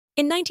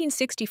In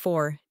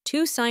 1964,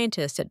 two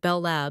scientists at Bell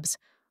Labs,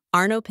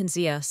 Arno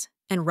Penzias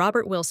and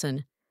Robert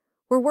Wilson,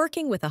 were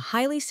working with a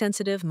highly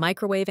sensitive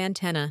microwave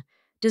antenna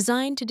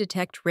designed to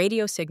detect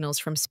radio signals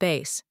from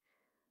space.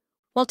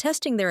 While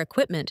testing their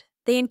equipment,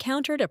 they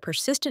encountered a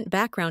persistent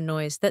background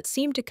noise that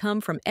seemed to come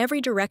from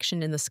every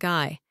direction in the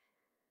sky.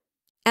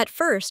 At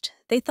first,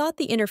 they thought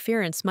the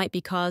interference might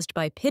be caused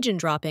by pigeon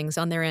droppings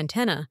on their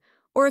antenna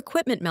or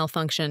equipment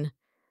malfunction.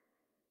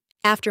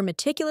 After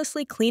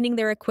meticulously cleaning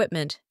their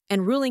equipment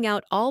and ruling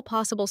out all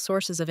possible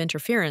sources of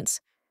interference,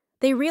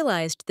 they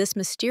realized this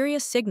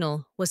mysterious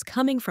signal was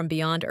coming from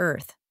beyond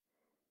Earth.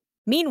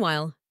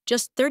 Meanwhile,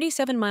 just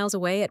 37 miles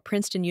away at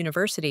Princeton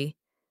University,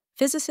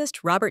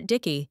 physicist Robert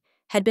Dicke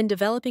had been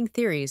developing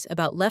theories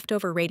about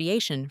leftover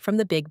radiation from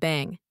the Big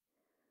Bang.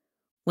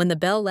 When the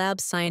Bell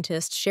Labs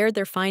scientists shared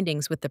their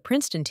findings with the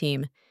Princeton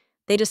team,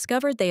 they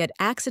discovered they had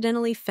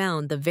accidentally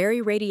found the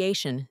very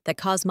radiation that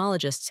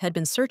cosmologists had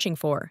been searching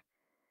for.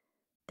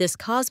 This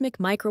cosmic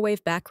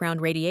microwave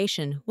background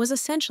radiation was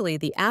essentially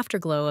the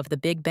afterglow of the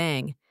Big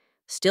Bang,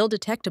 still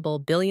detectable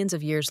billions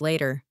of years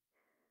later.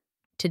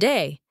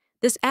 Today,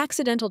 this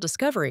accidental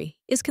discovery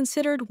is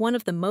considered one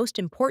of the most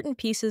important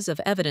pieces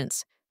of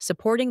evidence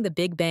supporting the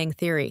Big Bang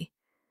theory.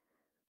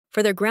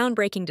 For their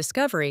groundbreaking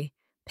discovery,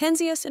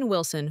 Penzias and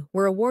Wilson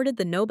were awarded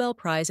the Nobel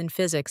Prize in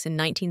Physics in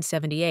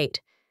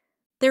 1978.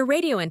 Their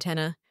radio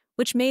antenna,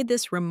 which made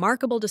this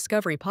remarkable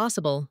discovery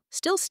possible,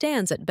 still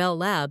stands at Bell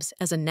Labs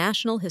as a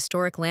national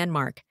historic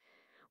landmark,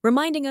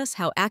 reminding us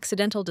how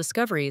accidental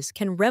discoveries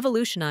can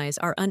revolutionize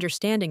our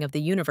understanding of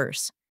the universe.